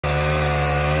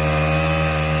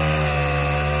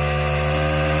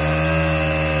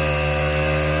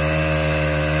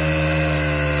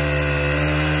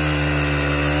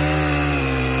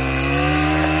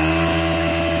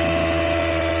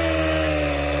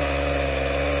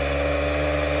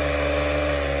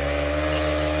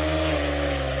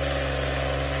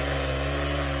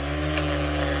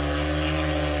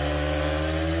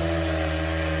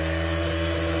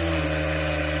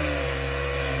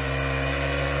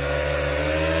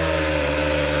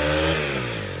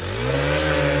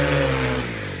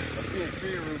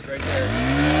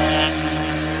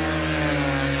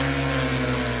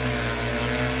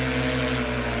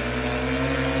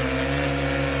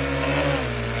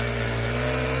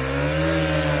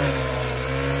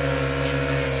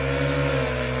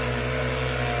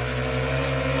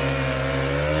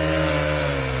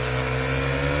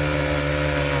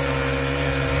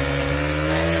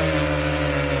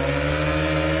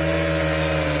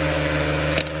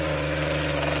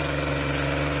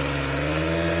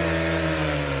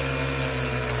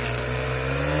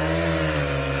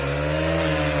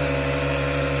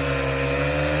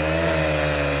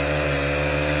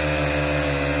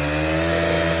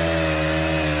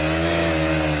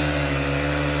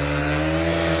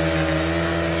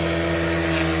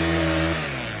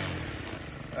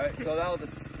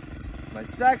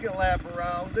second lap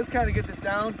around, this kind of gets it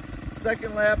down.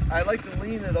 Second lap, I like to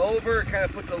lean it over. It kind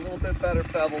of puts a little bit better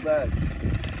beveled edge.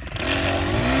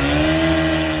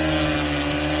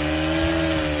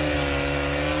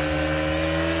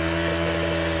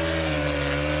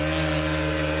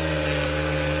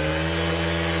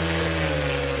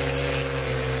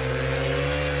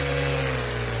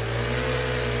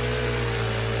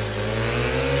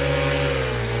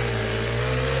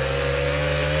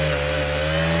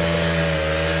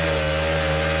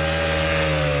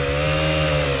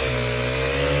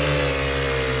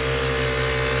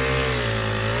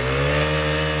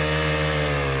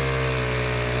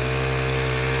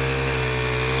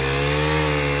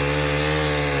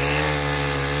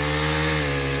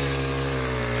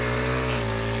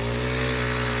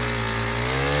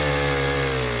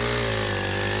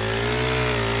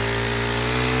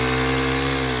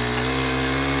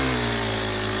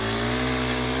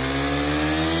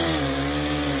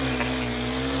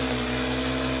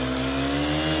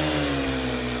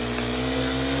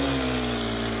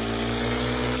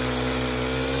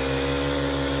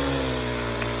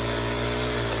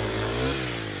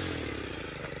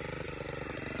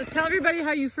 So tell everybody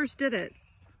how you first did it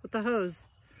with the hose.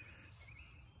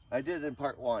 I did it in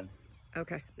part one.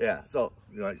 Okay. Yeah, so,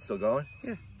 you know, still going?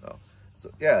 Yeah. Oh,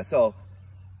 so, yeah, so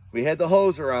we had the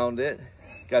hose around it,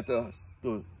 got the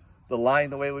line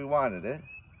the way we wanted it,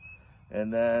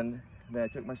 and then I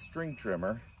took my string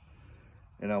trimmer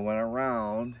and I went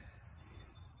around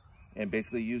and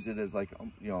basically used it as like,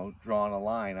 you know, drawing a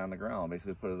line on the ground.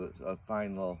 Basically put a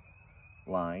fine little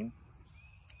line,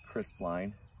 crisp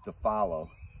line to follow,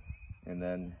 and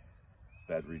then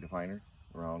bed redefiner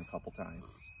around a couple times.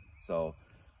 So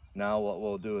now what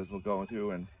we'll do is we'll go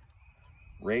through and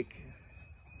rake.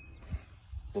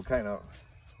 We'll kind of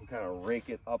rake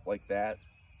it up like that,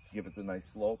 give it the nice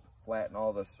slope, flatten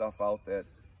all the stuff out, that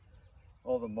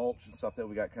all the mulch and stuff that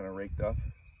we got kind of raked up,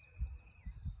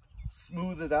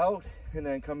 smooth it out, and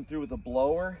then come through with a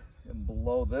blower and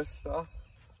blow this stuff,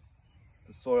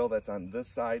 the soil that's on this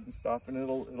side and stuff, and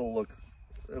it'll look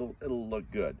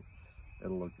good.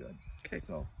 It'll look good. Okay.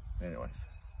 So anyways,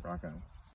 rock on.